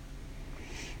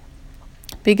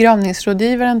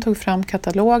 Begravningsrådgivaren tog fram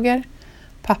kataloger,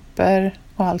 papper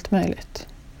och allt möjligt.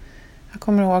 Jag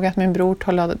kommer ihåg att min bror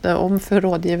talade om för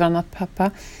rådgivaren att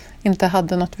pappa inte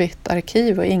hade något vitt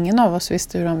arkiv och ingen av oss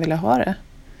visste hur han ville ha det.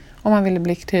 Om han ville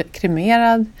bli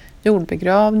kremerad,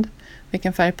 jordbegravd,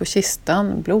 vilken färg på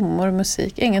kistan, blommor,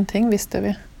 musik, ingenting visste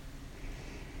vi.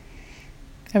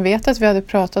 Jag vet att vi hade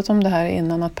pratat om det här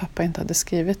innan, att pappa inte hade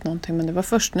skrivit någonting, men det var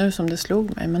först nu som det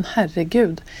slog mig. Men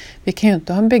herregud, vi kan ju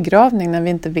inte ha en begravning när vi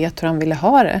inte vet hur han ville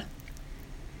ha det.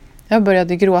 Jag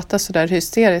började gråta så där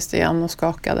hysteriskt igen och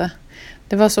skakade.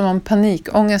 Det var som om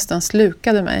panikångesten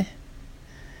slukade mig.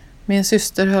 Min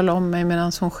syster höll om mig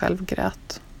medan hon själv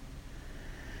grät.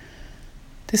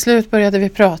 Till slut började vi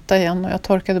prata igen och jag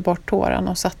torkade bort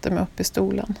tårarna och satte mig upp i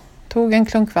stolen. Tog en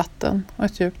klunk vatten och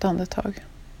ett djupt andetag.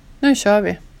 Nu kör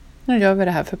vi. Nu gör vi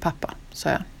det här för pappa, sa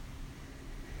jag.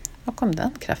 Var kom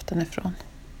den kraften ifrån?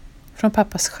 Från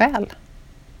pappas själ.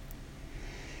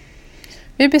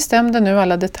 Vi bestämde nu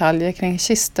alla detaljer kring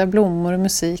kista, blommor,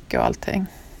 musik och allting.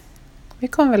 Vi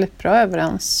kom väldigt bra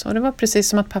överens och det var precis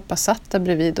som att pappa satt där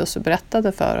bredvid oss och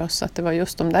berättade för oss att det var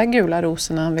just de där gula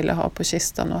rosorna han ville ha på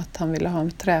kistan och att han ville ha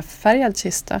en träfärgad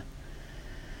kista.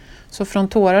 Så från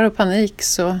tårar och panik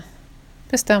så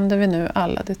bestämde vi nu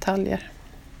alla detaljer.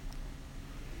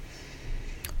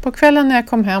 På kvällen när jag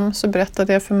kom hem så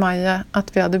berättade jag för Maja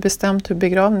att vi hade bestämt hur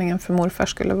begravningen för morfar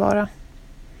skulle vara.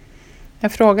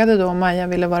 Jag frågade då om Maja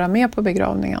ville vara med på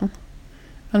begravningen.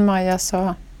 Men Maja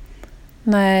sa: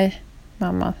 nej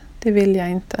mamma, det vill jag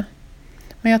inte.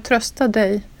 Men jag tröstar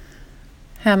dig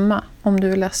hemma om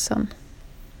du är ledsen.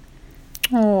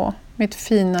 Åh, mitt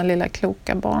fina lilla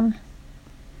kloka barn.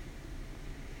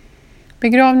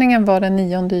 Begravningen var den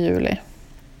 9 juli.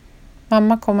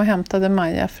 Mamma kom och hämtade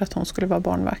Maja för att hon skulle vara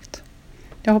barnvakt.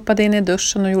 Jag hoppade in i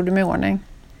duschen och gjorde mig i ordning.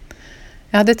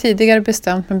 Jag hade tidigare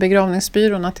bestämt med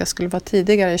begravningsbyrån att jag skulle vara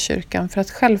tidigare i kyrkan för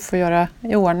att själv få göra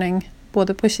i ordning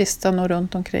både på kistan och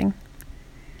runt omkring.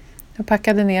 Jag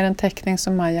packade ner en teckning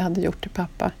som Maja hade gjort till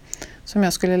pappa som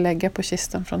jag skulle lägga på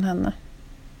kistan från henne.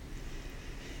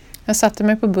 Jag satte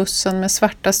mig på bussen med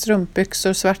svarta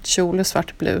strumpbyxor, svart kjol och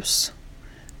svart blus.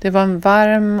 Det var en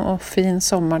varm och fin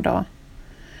sommardag.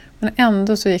 Men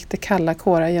ändå så gick det kalla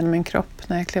kårar genom min kropp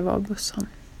när jag klev av bussen.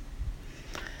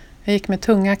 Jag gick med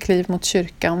tunga kliv mot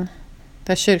kyrkan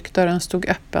där kyrkdörren stod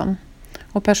öppen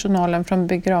och personalen från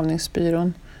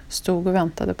begravningsbyrån stod och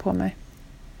väntade på mig.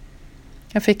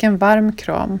 Jag fick en varm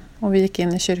kram och vi gick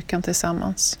in i kyrkan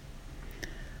tillsammans.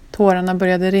 Tårarna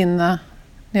började rinna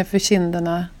nerför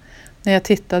kinderna när jag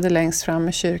tittade längst fram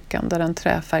i kyrkan där den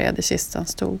träfärgade kistan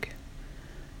stod.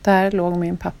 Där låg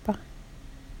min pappa.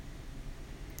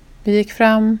 Vi gick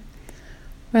fram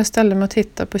och jag ställde mig och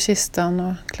tittade på kistan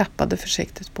och klappade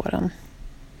försiktigt på den.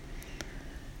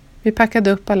 Vi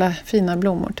packade upp alla fina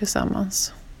blommor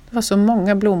tillsammans. Det var så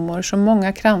många blommor, så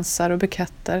många kransar och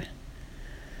buketter.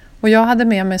 Och jag hade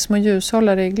med mig små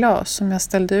ljushållare i glas som jag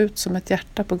ställde ut som ett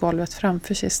hjärta på golvet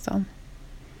framför kistan.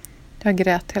 Jag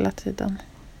grät hela tiden.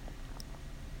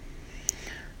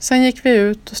 Sen gick vi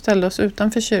ut och ställde oss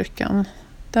utanför kyrkan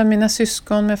där mina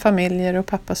syskon med familjer och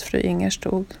pappas fru Inger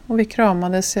stod och vi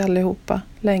kramades allihopa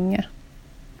länge.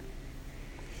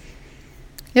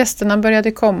 Gästerna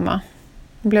började komma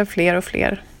och blev fler och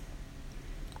fler.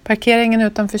 Parkeringen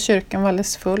utanför kyrkan var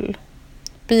alldeles full.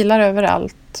 Bilar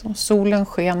överallt och solen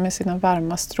sken med sina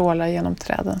varma strålar genom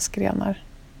trädens grenar.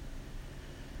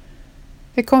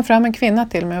 Det kom fram en kvinna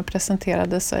till mig och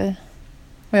presenterade sig.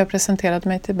 Och jag presenterade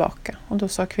mig tillbaka och då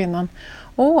sa kvinnan: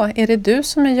 åh, är det du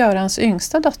som är Görans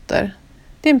yngsta dotter?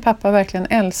 Din pappa verkligen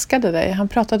älskade dig. Han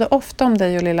pratade ofta om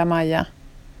dig och lilla Maja.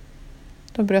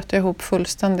 Då bröt jag ihop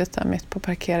fullständigt där mitt på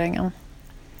parkeringen.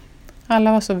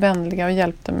 Alla var så vänliga och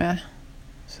hjälpte mig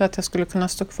så att jag skulle kunna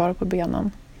stå kvar på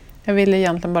benen. Jag ville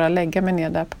egentligen bara lägga mig ner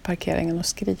där på parkeringen och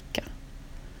skrika.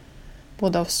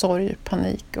 Både av sorg,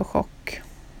 panik och chock.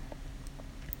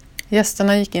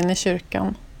 Gästerna gick in i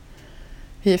kyrkan.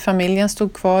 Vi i familjen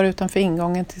stod kvar utanför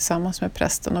ingången tillsammans med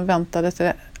prästen och väntade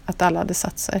till att alla hade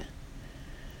satt sig.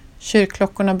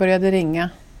 Kyrkklockorna började ringa.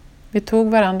 Vi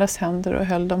tog varandras händer och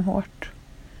höll dem hårt.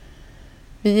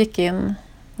 Vi gick in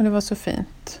och det var så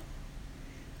fint.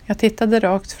 Jag tittade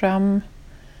rakt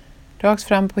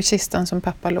fram på kistan som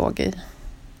pappa låg i.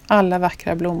 Alla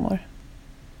vackra blommor.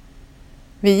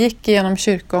 Vi gick igenom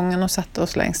kyrkgången och satte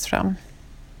oss längst fram.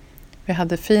 Vi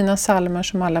hade fina psalmer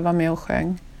som alla var med och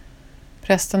sjöng.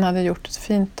 Prästen hade gjort ett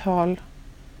fint tal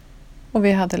och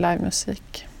vi hade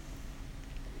livemusik.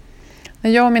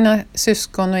 När jag och mina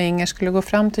syskon och Inger skulle gå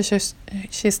fram till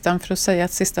kistan för att säga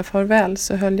ett sista farväl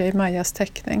så höll jag i Majas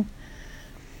teckning.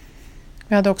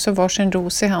 Vi hade också varsin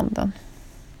ros i handen.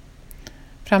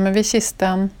 Framme vid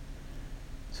kistan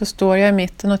så står jag i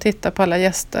mitten och tittar på alla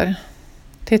gäster.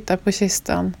 Tittar på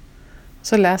kistan.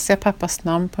 Så läser jag pappas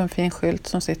namn på en fin skylt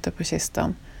som sitter på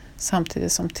kistan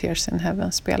samtidigt som Tears in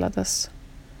Heaven spelades.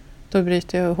 Då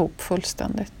bryter jag ihop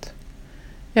fullständigt.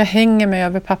 Jag hänger mig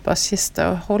över pappas kista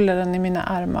och håller den i mina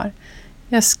armar.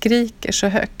 Jag skriker så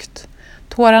högt.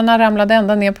 Tårarna ramlade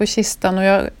ända ner på kistan och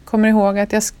jag kommer ihåg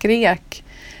att jag skrek.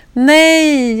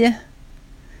 Nej!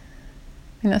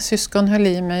 Mina syskon höll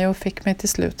i mig och fick mig till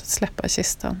slut att släppa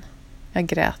kistan. Jag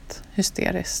grät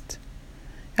hysteriskt.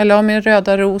 Jag la min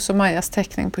röda ros och Majas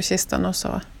teckning på kistan och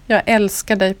sa: jag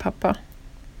älskar dig pappa.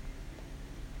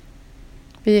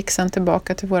 Vi gick sedan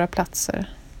tillbaka till våra platser.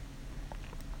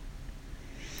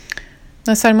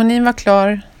 När ceremonin var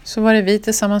klar så var det vi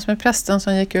tillsammans med prästen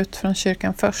som gick ut från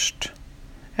kyrkan först.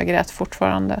 Jag grät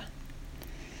fortfarande.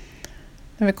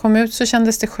 När vi kom ut så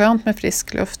kändes det skönt med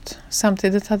frisk luft.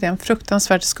 Samtidigt hade jag en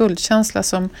fruktansvärd skuldkänsla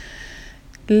som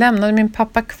lämnade min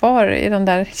pappa kvar i den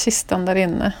där kistan där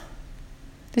inne.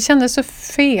 Det kändes så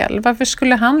fel. Varför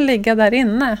skulle han ligga där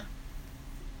inne?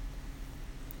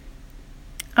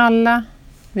 Alla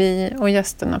vi och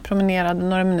gästerna promenerade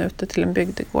några minuter till en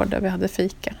bygdegård där vi hade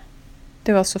fika.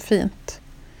 Det var så fint.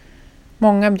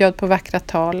 Många bjöd på vackra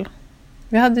tal.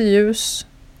 Vi hade ljus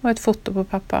och ett foto på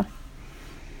pappa.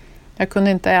 Jag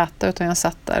kunde inte äta utan jag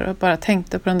satt där och bara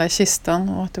tänkte på den där kistan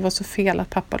och att det var så fel att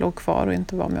pappa låg kvar och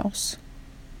inte var med oss.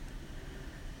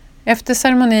 Efter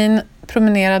ceremonin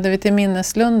promenerade vi till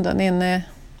minneslunden inne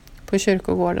på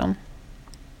kyrkogården.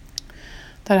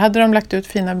 Där hade de lagt ut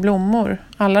fina blommor.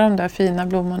 Alla de där fina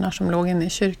blommorna som låg inne i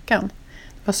kyrkan.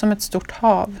 Det var som ett stort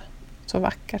hav. Så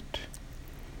vackert.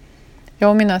 Jag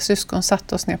och mina syskon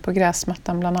satte oss ner på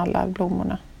gräsmattan bland alla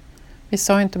blommorna. Vi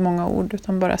sa inte många ord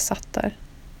utan bara satt där.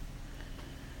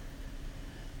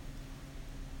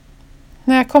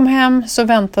 När jag kom hem så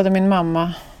väntade min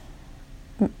mamma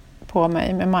på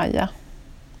mig med Maja.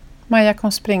 Maja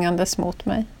kom springandes mot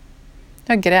mig.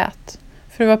 Jag grät,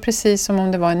 för det var precis som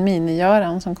om det var en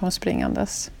mini-Göran som kom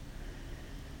springandes.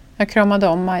 Jag kramade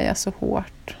om Maja så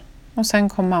hårt och sen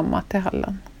kom mamma till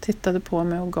hallen, tittade på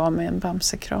mig och gav mig en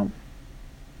bamsekram.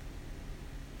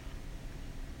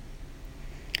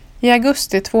 I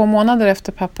augusti, 2 månader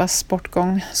efter pappas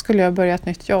bortgång, skulle jag börja ett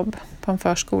nytt jobb på en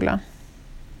förskola.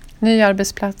 Ny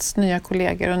arbetsplats, nya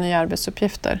kollegor och nya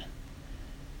arbetsuppgifter.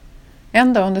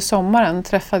 En dag under sommaren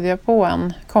träffade jag på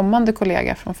en kommande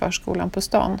kollega från förskolan på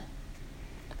stan.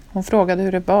 Hon frågade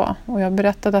hur det var och jag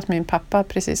berättade att min pappa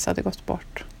precis hade gått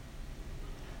bort.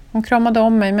 Hon kramade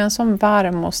om mig med en sån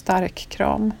varm och stark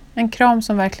kram. En kram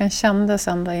som verkligen kändes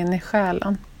ända in i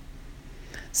själen.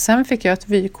 Sen fick jag ett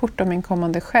vykort av min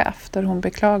kommande chef där hon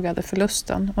beklagade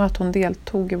förlusten och att hon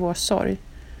deltog i vår sorg.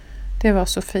 Det var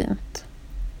så fint.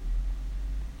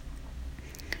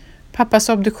 Pappas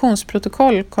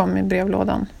obduktionsprotokoll kom i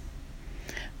brevlådan.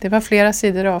 Det var flera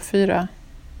sidor A4.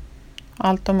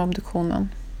 Allt om obduktionen.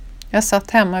 Jag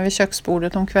satt hemma vid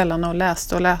köksbordet om kvällarna och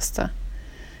läste och läste.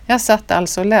 Jag satt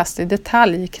alltså och läste i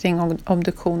detalj kring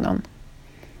obduktionen.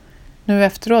 Nu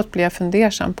efteråt blev jag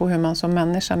fundersam på hur man som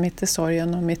människa mitt i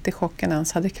sorgen och mitt i chocken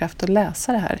ens hade kraft att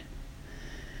läsa det här.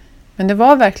 Men det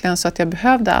var verkligen så att jag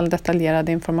behövde all detaljerad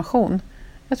information.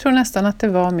 Jag tror nästan att det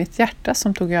var mitt hjärta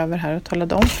som tog över här och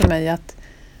talade om för mig att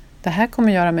det här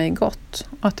kommer göra mig gott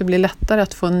och att det blir lättare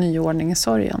att få en nyordning i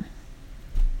sorgen.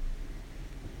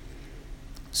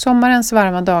 Sommarens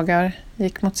varma dagar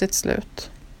gick mot sitt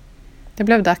slut. Det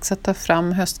blev dags att ta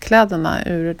fram höstkläderna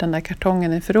ur den där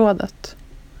kartongen i förrådet.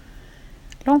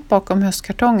 Långt bakom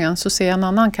höstkartongen så ser jag en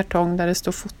annan kartong där det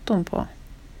står foton på.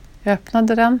 Jag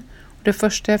öppnade den och det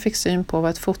första jag fick syn på var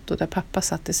ett foto där pappa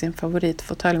satt i sin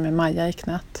favoritfåtölj med Maja i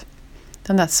knät.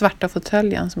 Den där svarta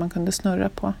fåtöljen som man kunde snurra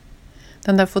på.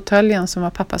 Den där fåtöljen som var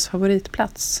pappas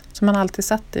favoritplats, som han alltid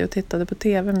satt i och tittade på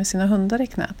tv med sina hundar i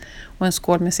knät och en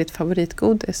skål med sitt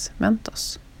favoritgodis,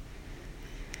 Mentos.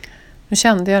 Nu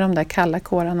kände jag de där kalla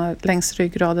kårarna längs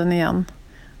ryggraden igen.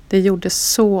 Det gjorde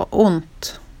så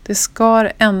ont. Det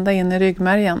skar ända in i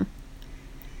ryggmärgen.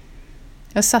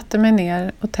 Jag satte mig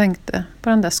ner och tänkte på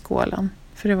den där skålen.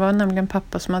 För det var nämligen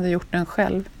pappa som hade gjort den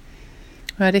själv.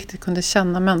 Och jag riktigt kunde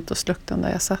känna mentoslukten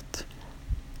där jag satt.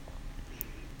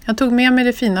 Jag tog med mig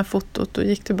det fina fotot och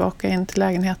gick tillbaka in till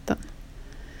lägenheten.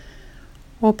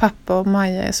 Och pappa och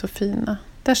Maja är så fina.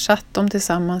 Där satt de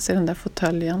tillsammans i den där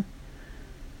fåtöljen.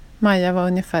 Maja var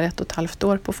ungefär 1,5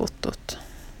 år på fotot.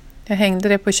 Jag hängde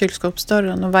det på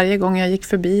kylskåpsdörren och varje gång jag gick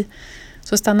förbi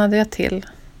så stannade jag till,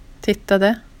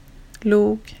 tittade,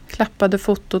 log, klappade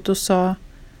fotot och sa: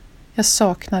 jag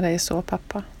saknar dig så,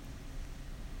 pappa.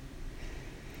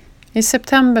 I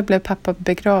september blev pappa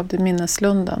begravd i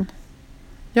minneslunden.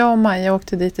 Jag och Maja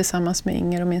åkte dit tillsammans med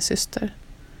Inger och min syster.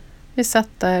 Vi satt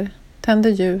där, tände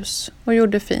ljus och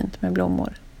gjorde fint med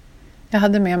blommor. Jag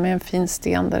hade med mig en fin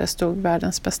sten där det stod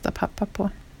världens bästa pappa på.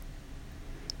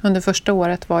 Under första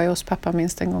året var jag hos pappa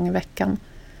minst en gång i veckan.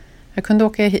 Jag kunde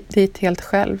åka dit helt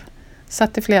själv,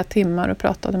 satt i flera timmar och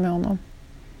pratade med honom.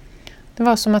 Det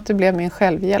var som att det blev min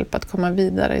självhjälp att komma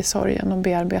vidare i sorgen och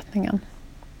bearbetningen.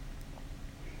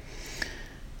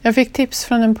 Jag fick tips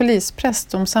från en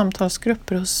polispräst om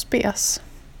samtalsgrupper hos SPES.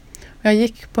 Jag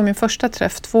gick på min första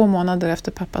träff 2 månader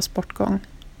efter pappas bortgång.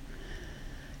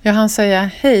 Jag hann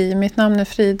säga: hej, mitt namn är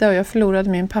Frida och jag förlorade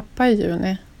min pappa i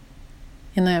juni,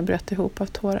 innan jag bröt ihop av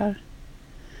tårar.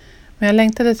 Men jag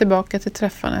längtade tillbaka till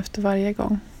träffarna efter varje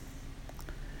gång.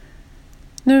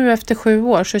 Nu efter 7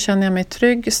 år så känner jag mig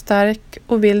trygg, stark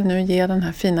och vill nu ge den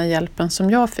här fina hjälpen som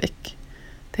jag fick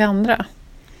till andra.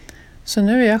 Så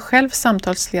nu är jag själv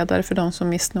samtalsledare för de som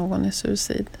mist någon i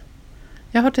suicid.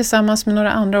 Jag har tillsammans med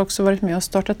några andra också varit med och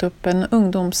startat upp en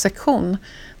ungdomssektion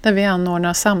där vi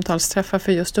anordnar samtalsträffar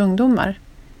för just ungdomar.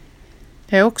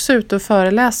 Jag är också ute och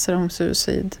föreläser om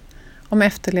suicid, om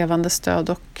efterlevande stöd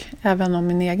och även om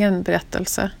min egen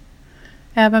berättelse.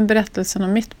 Även berättelsen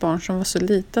om mitt barn som var så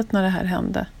litet när det här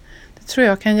hände. Det tror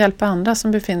jag kan hjälpa andra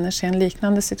som befinner sig i en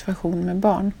liknande situation med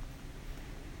barn.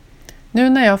 Nu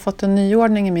när jag har fått en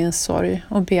nyordning i min sorg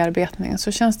och bearbetning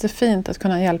så känns det fint att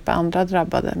kunna hjälpa andra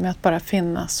drabbade med att bara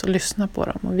finnas och lyssna på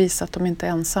dem och visa att de inte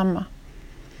är ensamma.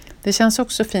 Det känns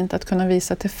också fint att kunna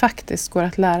visa att det faktiskt går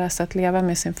att lära sig att leva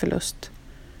med sin förlust,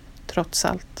 trots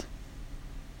allt.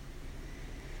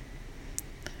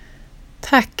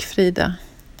 Tack Frida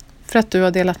för att du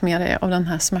har delat med dig av den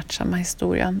här smärtsamma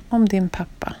historien om din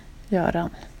pappa, Göran.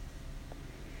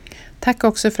 Tack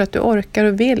också för att du orkar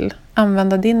och vill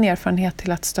använda din erfarenhet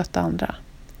till att stötta andra.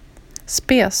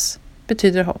 SPES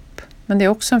betyder hopp, men det är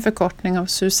också en förkortning av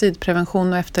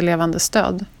suicidprevention och efterlevande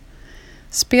stöd.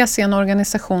 SPES är en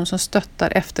organisation som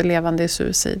stöttar efterlevande i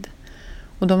suicid.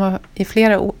 Och de har i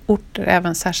flera orter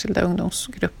även särskilda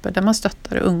ungdomsgrupper där man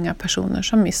stöttar unga personer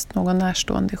som mist någon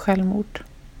närstående i självmord.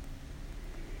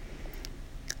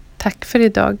 Tack för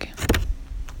idag.